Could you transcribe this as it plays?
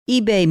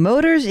eBay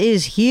Motors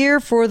is here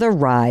for the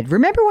ride.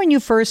 Remember when you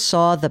first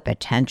saw the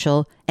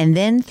potential? And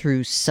then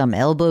through some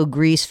elbow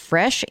grease,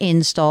 fresh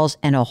installs,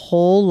 and a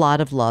whole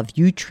lot of love,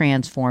 you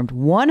transformed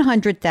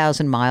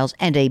 100,000 miles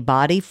and a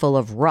body full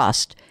of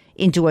rust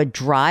into a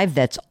drive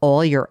that's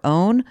all your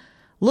own?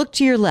 Look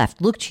to your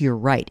left, look to your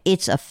right.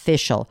 It's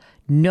official.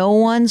 No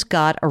one's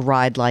got a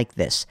ride like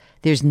this.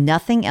 There's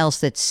nothing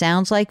else that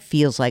sounds like,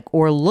 feels like,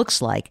 or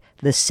looks like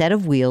the set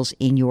of wheels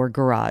in your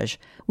garage.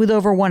 With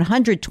over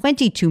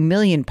 122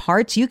 million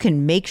parts, you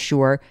can make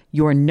sure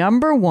your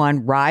number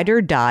one ride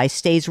or die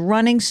stays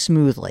running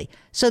smoothly.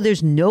 So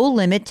there's no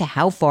limit to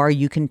how far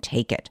you can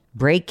take it.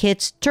 Brake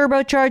kits,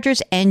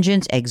 turbochargers,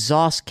 engines,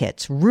 exhaust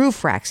kits,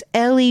 roof racks,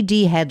 LED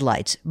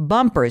headlights,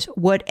 bumpers,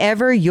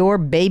 whatever your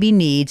baby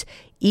needs,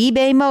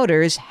 eBay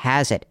Motors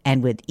has it.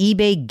 And with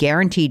eBay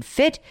Guaranteed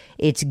Fit,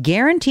 it's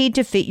guaranteed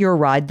to fit your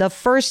ride the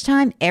first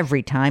time,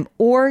 every time,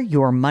 or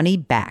your money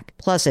back.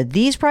 Plus, at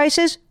these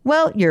prices,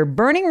 well, you're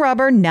burning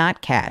rubber,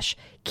 not cash.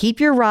 Keep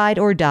your ride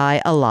or die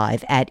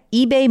alive at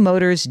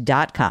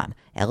ebaymotors.com.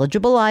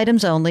 Eligible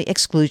items only.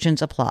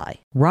 Exclusions apply.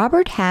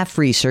 Robert Half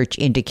research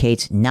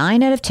indicates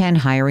 9 out of 10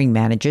 hiring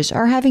managers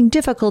are having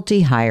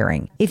difficulty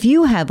hiring. If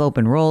you have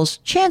open roles,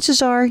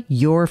 chances are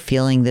you're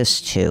feeling this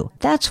too.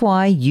 That's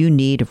why you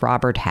need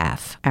Robert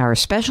Half. Our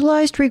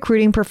specialized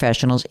recruiting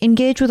professionals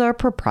engage with our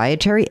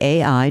proprietary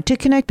AI to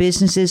connect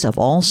businesses of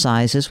all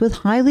sizes with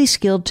highly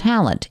skilled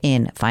talent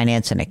in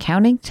finance and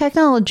accounting,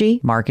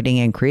 technology, marketing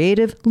and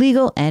creative,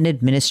 legal and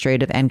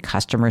administrative, and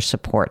customer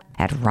support.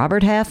 At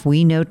Robert Half,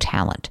 we know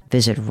talent.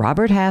 Visit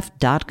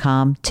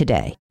roberthalf.com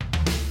today.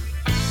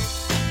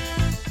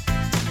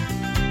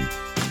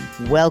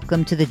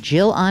 Welcome to the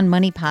Jill on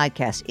Money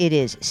podcast. It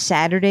is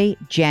Saturday,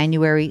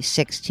 January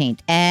 16th,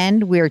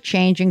 and we're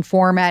changing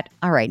format.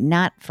 All right,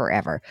 not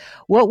forever.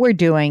 What we're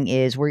doing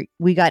is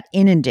we got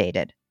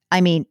inundated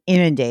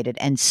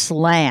and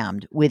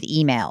slammed with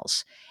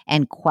emails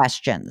and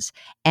questions.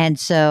 And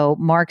so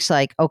Mark's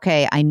like,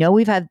 okay, I know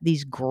we've had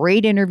these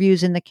great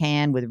interviews in the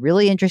can with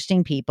really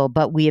interesting people,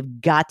 but we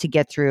have got to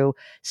get through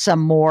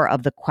some more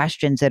of the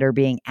questions that are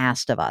being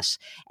asked of us.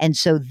 And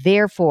so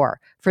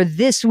therefore, for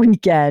this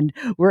weekend,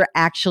 we're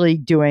actually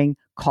doing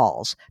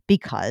calls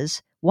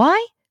because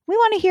why? We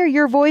want to hear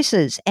your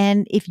voices.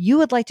 And if you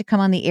would like to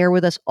come on the air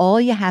with us, all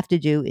you have to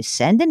do is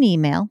send an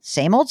email,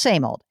 same old,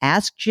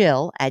 ask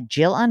Jill at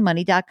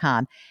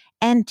jillonmoney.com,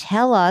 and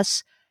tell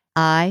us,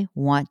 I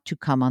want to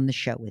come on the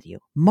show with you.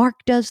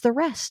 Mark does the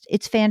rest.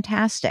 It's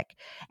fantastic.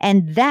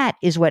 And that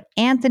is what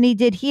Anthony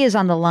did. He is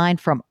on the line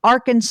from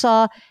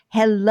Arkansas.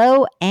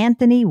 Hello,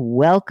 Anthony.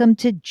 Welcome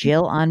to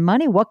Jill on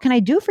Money. What can I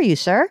do for you,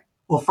 sir?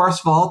 Well, first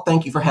of all,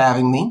 thank you for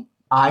having me.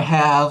 I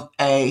have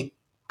a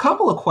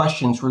couple of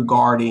questions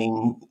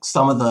regarding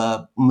some of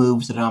the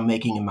moves that I'm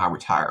making in my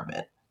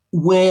retirement.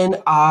 When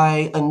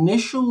I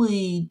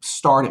initially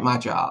started my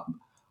job,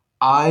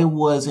 I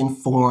was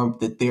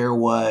informed that there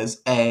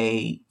was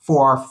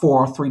for our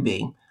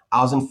 403B,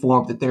 I was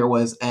informed that there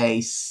was a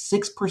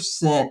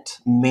 6%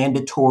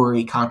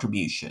 mandatory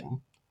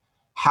contribution.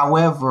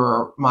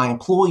 However, my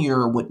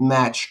employer would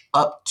match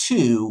up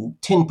to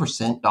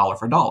 10% dollar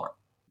for dollar.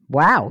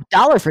 Wow.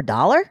 Dollar for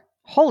dollar?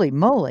 Holy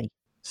moly.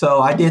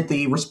 So I did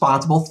the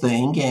responsible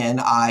thing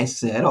and I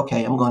said,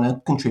 okay, I'm going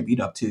to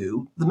contribute up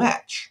to the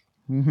match.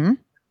 Mm-hmm.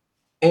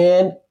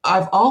 And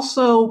I've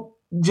also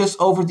just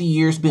over the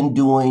years been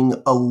doing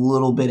a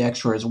little bit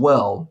extra as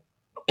well.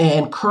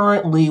 And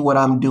currently what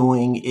I'm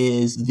doing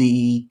is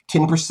the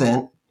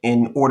 10%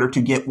 in order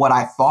to get what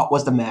I thought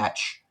was the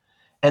match.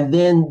 And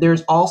then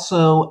there's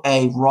also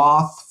a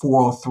Roth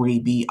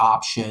 403B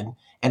option,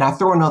 and I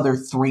throw another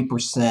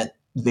 3%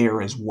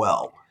 there as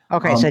well.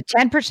 Okay, so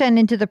 10%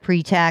 into the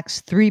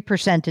pre-tax,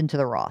 3% into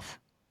the Roth.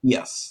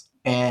 Yes.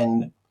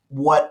 And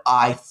what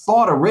I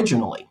thought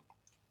originally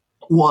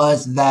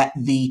was that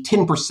the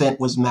 10%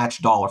 was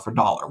matched dollar for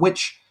dollar,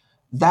 which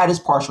that is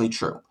partially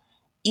true.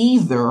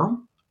 Either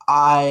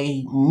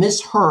I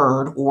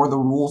misheard or the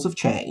rules have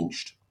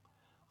changed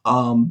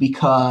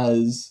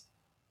because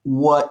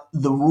what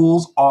the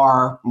rules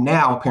are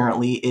now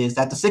apparently is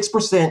that the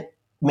 6%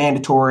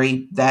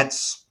 mandatory,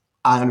 that's,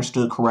 I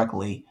understood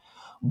correctly.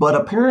 But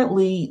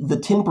apparently the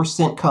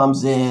 10%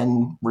 comes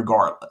in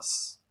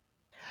regardless.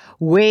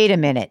 Wait a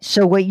minute.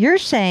 So what you're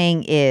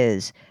saying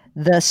is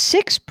the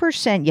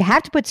 6%, you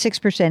have to put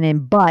 6%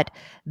 in, but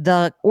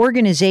the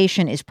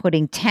organization is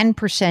putting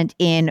 10%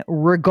 in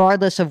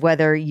regardless of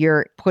whether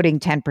you're putting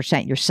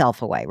 10%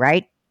 yourself away,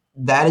 right?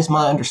 That is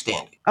my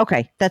understanding.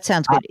 Okay, that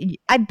sounds good.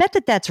 I bet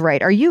that's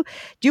right. Do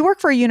you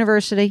work for a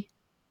university?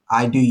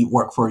 I do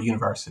work for a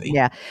university.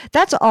 Yeah,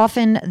 that's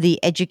often the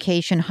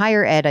education,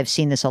 higher ed. I've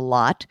seen this a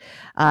lot.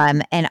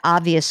 And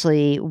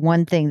obviously,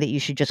 one thing that you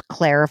should just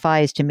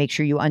clarify is to make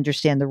sure you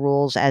understand the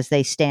rules as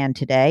they stand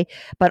today.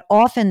 But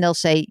often they'll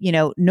say,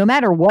 no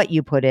matter what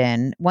you put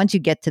in, once you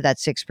get to that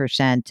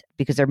 6%,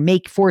 because they're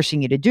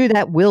forcing you to do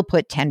that, we'll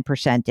put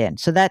 10% in.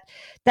 So that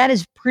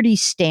is pretty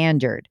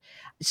standard.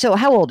 So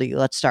how old are you?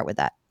 Let's start with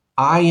that.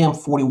 I am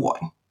 41.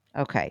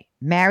 Okay.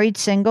 Married,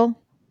 single?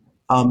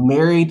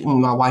 Married,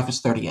 and my wife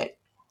is 38.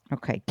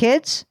 Okay.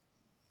 Kids?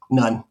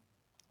 None.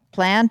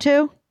 Plan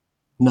to?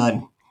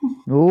 None.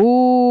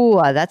 Ooh,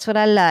 that's what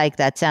I like.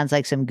 That sounds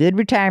like some good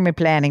retirement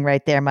planning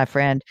right there, my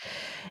friend.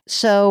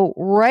 So,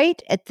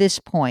 right at this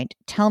point,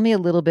 tell me a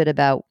little bit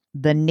about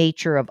the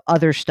nature of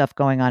other stuff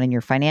going on in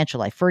your financial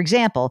life. For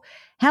example,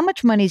 how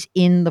much money's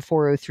in the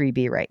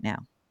 403b right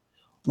now?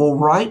 Well,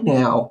 right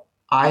now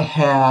I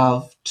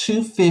have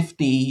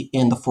 250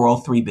 in the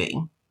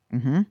 403b.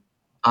 Mm-hmm.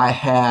 I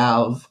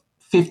have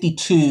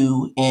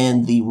 52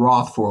 in the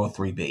Roth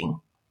 403b.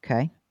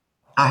 Okay.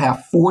 I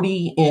have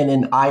 40 in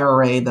an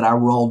IRA that I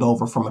rolled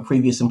over from a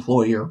previous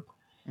employer,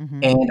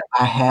 Mm-hmm. and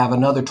I have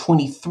another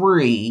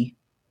 23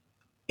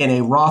 in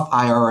a Roth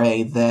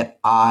IRA that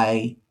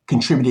I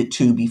contributed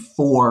to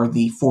before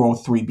the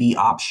 403b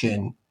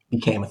option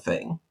became a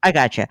thing. I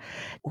gotcha.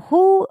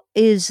 Who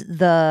is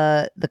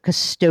the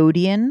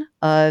custodian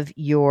of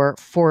your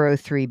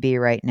 403b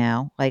right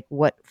now? Like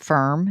what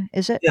firm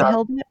is it Yeah,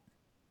 held at?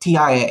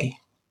 TIA.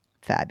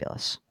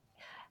 Fabulous.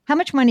 How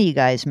much money you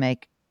guys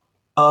make?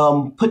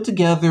 Put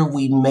together,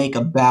 we make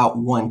about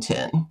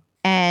 110.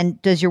 And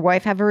does your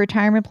wife have a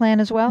retirement plan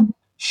as well?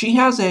 She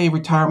has a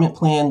retirement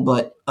plan,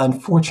 but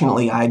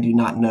unfortunately, I do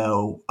not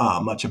know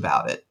much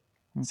about it.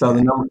 So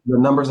Okay. the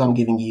numbers I'm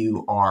giving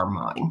you are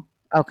mine.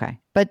 Okay.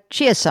 But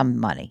she has some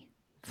money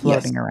Yes.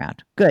 floating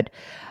around. Good.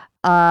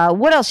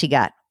 What else you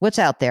got? What's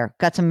out there?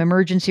 Got some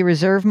emergency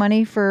reserve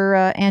money for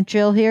Aunt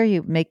Jill here?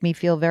 You make me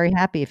feel very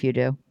happy if you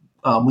do.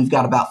 We've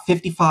got about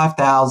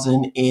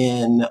 55,000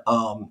 in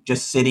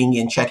just sitting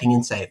in checking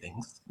and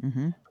savings.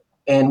 Mm-hmm.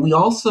 And we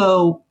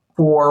also,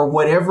 for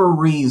whatever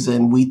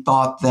reason, we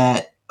thought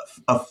that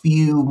a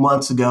few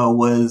months ago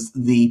was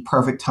the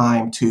perfect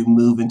time to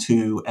move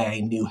into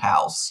a new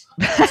house.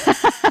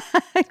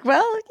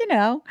 Well, you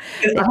know,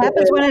 And, it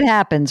happens when it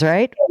happens,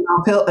 right?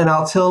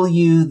 I'll tell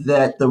you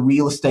that the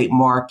real estate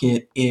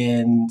market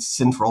in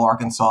Central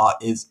Arkansas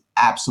is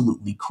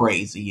absolutely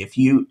crazy. If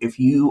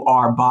you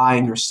are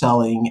buying or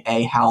selling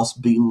a house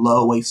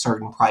below a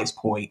certain price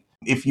point,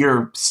 if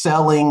you're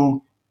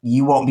selling,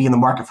 you won't be in the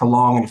market for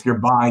long, and if you're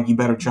buying, you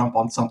better jump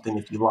on something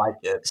if you like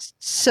it.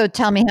 So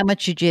tell me, how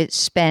much did you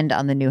spend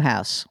on the new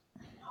house?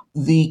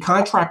 The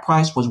contract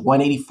price was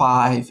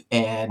 185,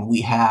 and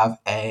we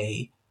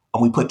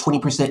put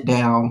 20%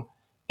 down,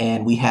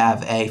 and we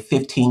have a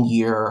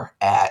 15-year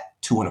at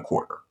two and a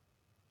quarter.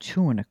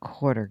 Two and a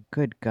quarter.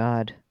 Good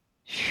God.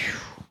 Phew.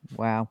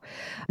 Wow.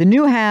 The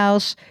new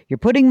house, you're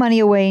putting money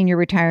away in your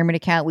retirement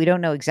account. We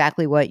don't know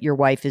exactly what your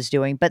wife is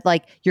doing, but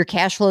like your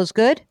cash flow is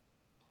good.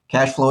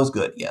 Cash flow is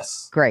good,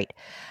 yes. Great.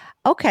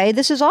 Okay,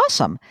 this is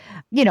awesome.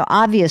 You know,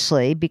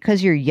 obviously,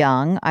 because you're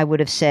young, I would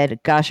have said,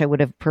 gosh, I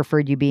would have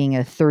preferred you being a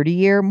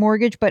 30-year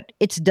mortgage, but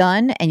it's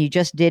done and you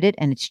just did it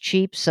and it's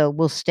cheap. So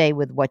we'll stay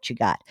with what you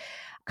got.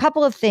 A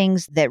couple of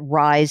things that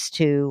rise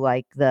to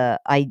like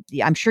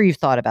I'm sure you've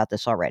thought about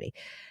this already.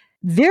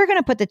 They're going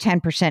to put the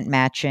 10%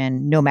 match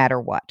in no matter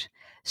what.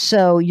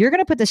 So you're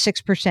going to put the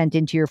 6%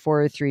 into your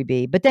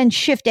 403b, but then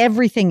shift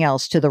everything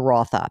else to the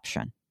Roth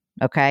option.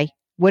 Okay.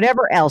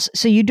 Whatever else.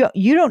 So you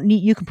don't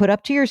need, you can put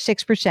up to your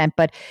 6%,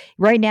 but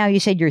right now you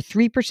said you're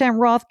 3%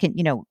 Roth can,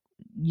 the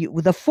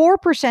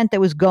 4%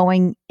 that was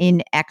going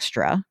in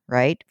extra,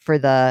 right? For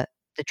the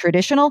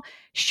traditional,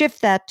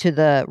 shift that to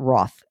the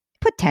Roth.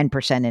 Put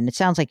 10% in. It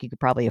sounds like you could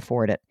probably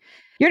afford it.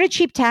 You're in a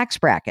cheap tax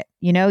bracket.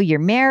 You know, you're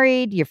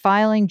married, you're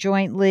filing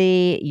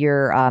jointly,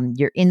 you're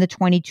in the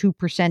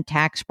 22%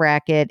 tax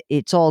bracket.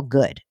 It's all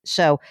good.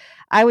 So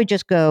I would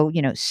just go,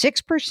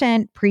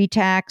 6%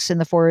 pre-tax in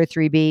the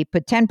 403b,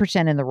 put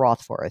 10% in the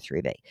Roth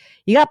 403b.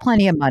 You got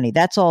plenty of money.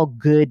 That's all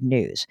good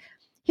news.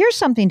 Here's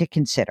something to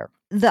consider.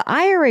 The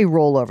IRA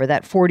rollover,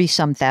 that 40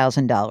 some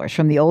 $1,000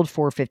 from the old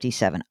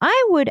 457,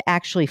 I would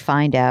actually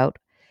find out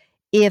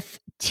if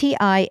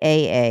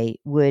TIAA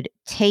would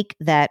take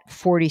that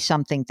 40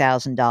 something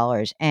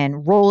 $1,000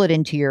 and roll it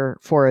into your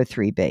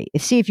 403b.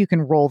 See if you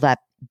can roll that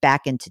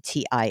back into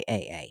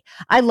TIAA.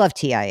 I love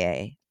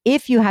TIAA.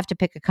 If you have to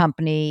pick a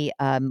company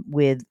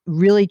with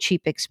really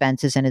cheap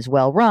expenses and is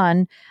well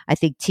run, I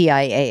think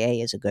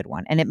TIAA is a good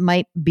one. And it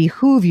might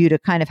behoove you to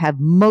kind of have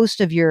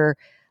most of your,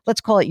 let's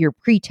call it your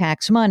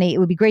pre-tax money. It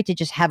would be great to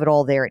just have it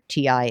all there at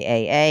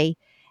TIAA.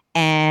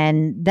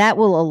 And that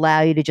will allow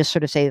you to just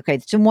sort of say, okay,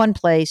 it's in one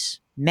place,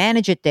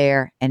 manage it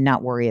there, and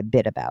not worry a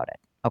bit about it.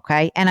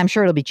 Okay. And I'm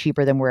sure it'll be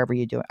cheaper than wherever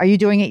you do it. Are you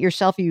doing it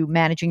yourself? Are you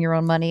managing your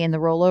own money in the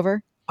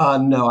rollover?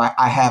 No,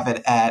 I have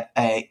it at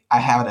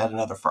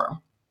another firm.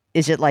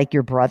 Is it like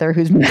your brother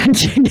who's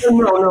managing?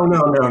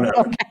 No.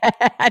 Okay.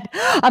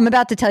 I'm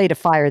about to tell you to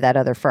fire that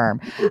other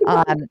firm.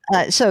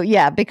 So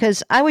yeah,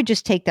 because I would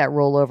just take that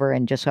rollover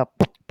and just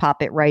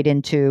pop it right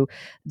into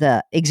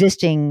the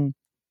existing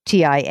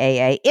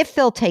TIAA if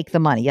they'll take the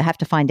money. You'll have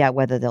to find out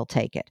whether they'll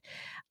take it.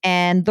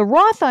 And the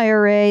Roth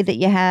IRA that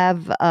you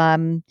have,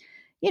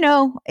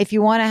 if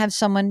you want to have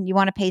someone, you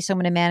want to pay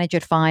someone to manage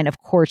it, fine. Of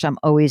course, I'm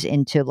always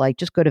into like,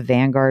 just go to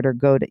Vanguard or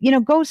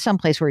go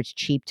someplace where it's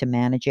cheap to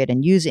manage it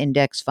and use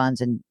index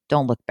funds and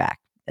don't look back,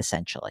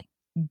 essentially.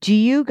 Do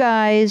you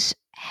guys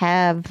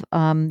have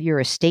your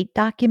estate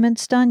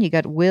documents done? You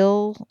got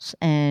wills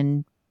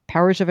and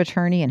powers of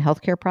attorney and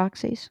healthcare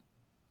proxies?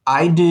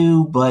 I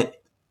do,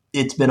 but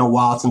it's been a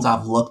while since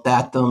I've looked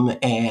at them.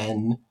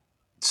 And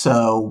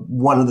so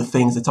one of the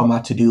things that's on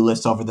my to-do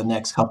list over the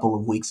next couple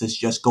of weeks is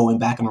just going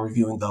back and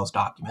reviewing those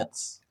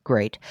documents.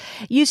 Great.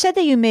 You said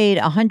that you made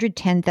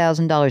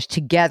 $110,000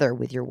 together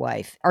with your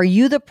wife. Are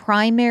you the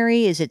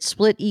primary? Is it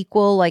split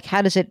equal? Like,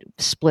 how does it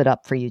split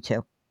up for you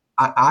two?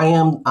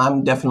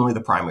 I'm definitely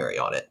the primary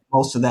on it.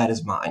 Most of that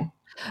is mine.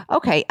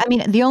 Okay. I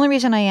mean, the only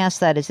reason I ask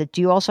that is that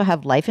do you also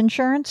have life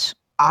insurance?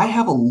 I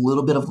have a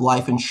little bit of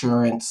life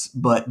insurance,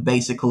 but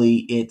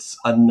basically it's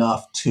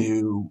enough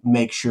to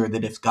make sure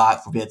that if God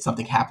forbid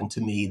something happened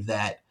to me,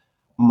 that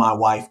my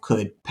wife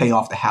could pay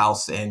off the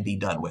house and be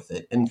done with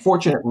it. And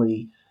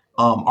fortunately,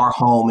 our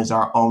home is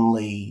our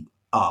only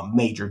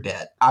major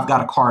debt. I've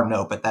got a car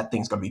note, but that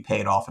thing's going to be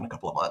paid off in a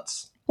couple of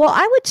months. Well,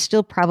 I would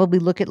still probably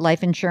look at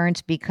life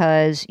insurance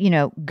because,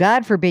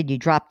 God forbid you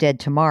drop dead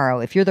tomorrow.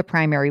 If you're the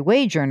primary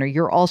wage earner,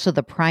 you're also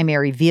the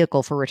primary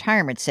vehicle for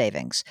retirement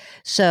savings.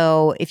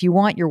 So if you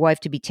want your wife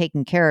to be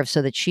taken care of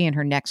so that she and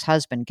her next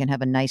husband can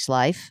have a nice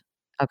life.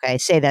 Okay, I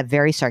say that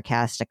very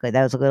sarcastically.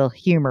 That was a little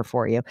humor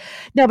for you.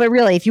 No, but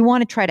really, if you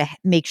want to try to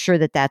make sure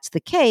that that's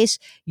the case,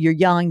 you're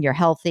young, you're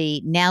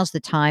healthy, now's the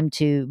time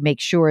to make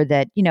sure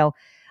that,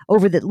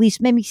 over the at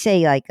least maybe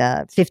say like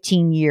a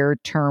 15-year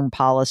term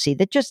policy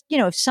that just,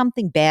 if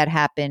something bad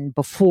happened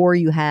before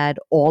you had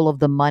all of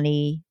the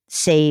money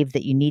saved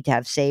that you need to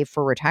have saved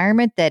for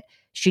retirement, that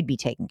should be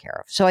taken care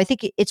of. So I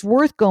think it's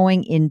worth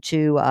going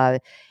into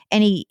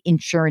any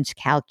insurance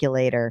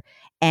calculator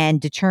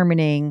and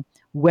determining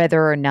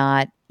whether or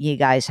not you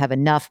guys have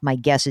enough. My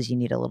guess is you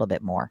need a little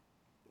bit more.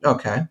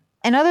 Okay.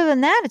 And other than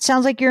that, it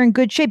sounds like you're in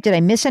good shape. Did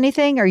I miss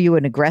anything? Are you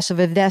an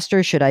aggressive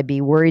investor? Should I be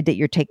worried that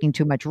you're taking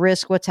too much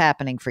risk? What's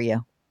happening for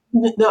you?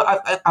 No,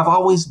 I've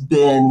always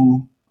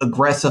been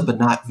aggressive, but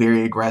not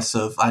very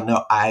aggressive. I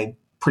know I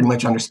pretty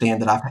much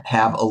understand that I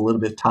have a little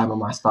bit of time on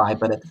my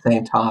side, but at the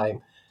same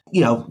time,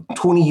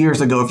 20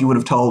 years ago, if you would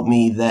have told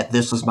me that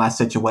this was my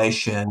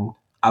situation,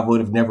 I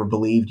would have never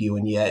believed you.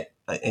 And yet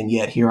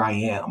here I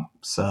am.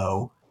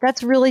 So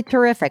that's really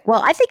terrific.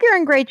 Well, I think you're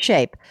in great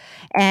shape.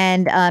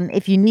 And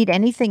if you need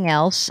anything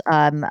else,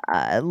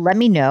 let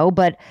me know.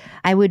 But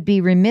I would be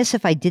remiss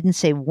if I didn't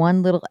say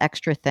one little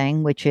extra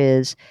thing, which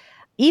is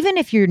even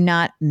if you're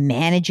not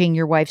managing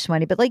your wife's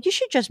money, but like you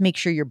should just make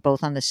sure you're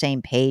both on the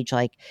same page.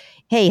 Like,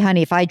 hey,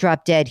 honey, if I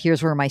drop dead,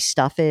 here's where my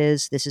stuff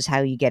is. This is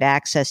how you get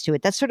access to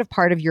it. That's sort of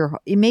part of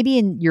maybe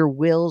in your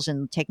wills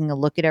and taking a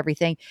look at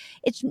everything.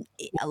 It's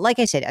like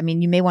I said, I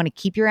mean, you may want to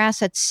keep your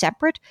assets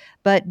separate,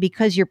 but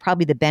because you're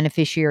probably the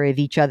beneficiary of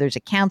each other's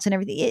accounts and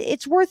everything,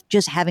 it's worth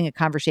just having a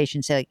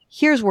conversation. Say, like,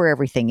 here's where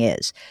everything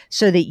is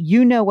so that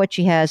you know what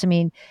she has. I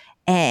mean,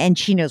 and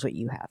she knows what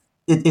you have.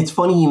 It's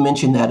funny you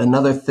mentioned that.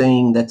 Another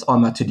thing that's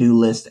on my to-do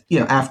list,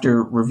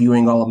 after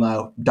reviewing all of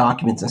my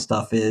documents and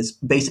stuff, is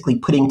basically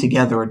putting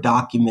together a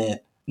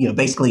document,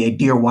 basically a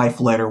dear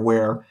wife letter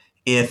where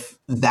if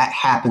that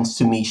happens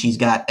to me, she's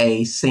got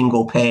a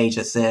single page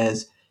that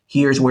says,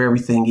 here's where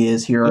everything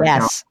is. Here are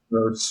account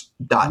numbers,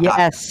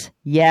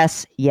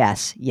 Yes,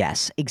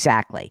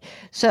 exactly.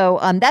 So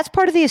that's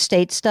part of the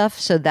estate stuff.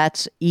 So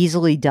that's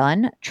easily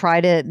done.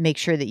 Try to make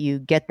sure that you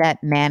get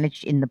that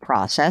managed in the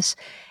process.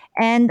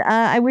 And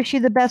I wish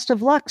you the best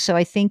of luck. So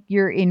I think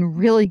you're in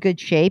really good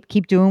shape.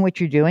 Keep doing what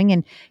you're doing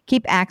and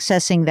keep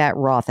accessing that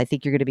Roth. I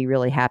think you're going to be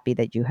really happy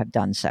that you have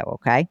done so.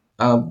 Okay.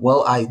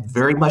 Well, I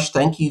very much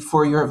thank you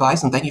for your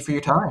advice and thank you for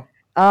your time.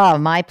 Oh,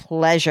 my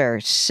pleasure.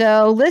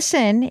 So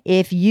listen,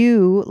 if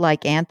you,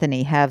 like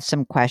Anthony, have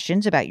some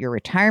questions about your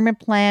retirement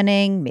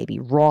planning, maybe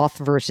Roth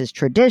versus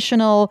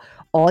traditional,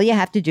 all you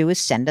have to do is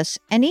send us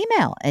an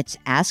email. It's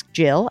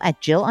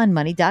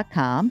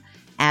askjill@jillonmoney.com.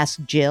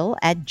 Ask Jill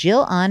at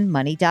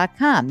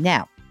jillonmoney.com.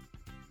 Now,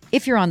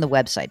 if you're on the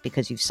website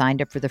because you've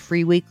signed up for the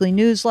free weekly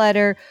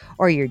newsletter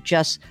or you're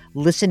just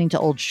listening to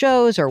old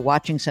shows or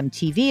watching some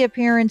TV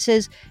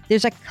appearances,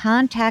 there's a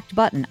contact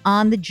button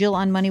on the Jill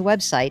on Money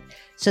website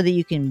so that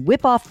you can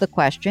whip off the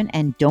question,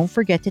 and don't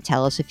forget to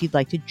tell us if you'd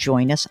like to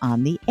join us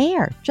on the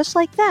air. Just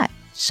like that.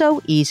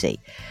 So easy.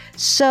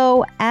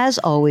 So, as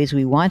always,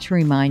 we want to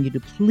remind you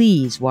to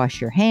please wash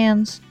your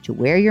hands, to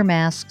wear your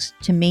masks,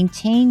 to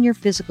maintain your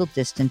physical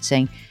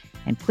distancing,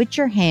 and put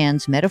your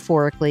hands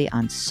metaphorically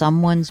on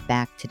someone's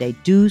back today.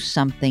 Do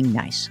something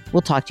nice.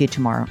 We'll talk to you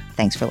tomorrow.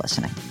 Thanks for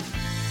listening.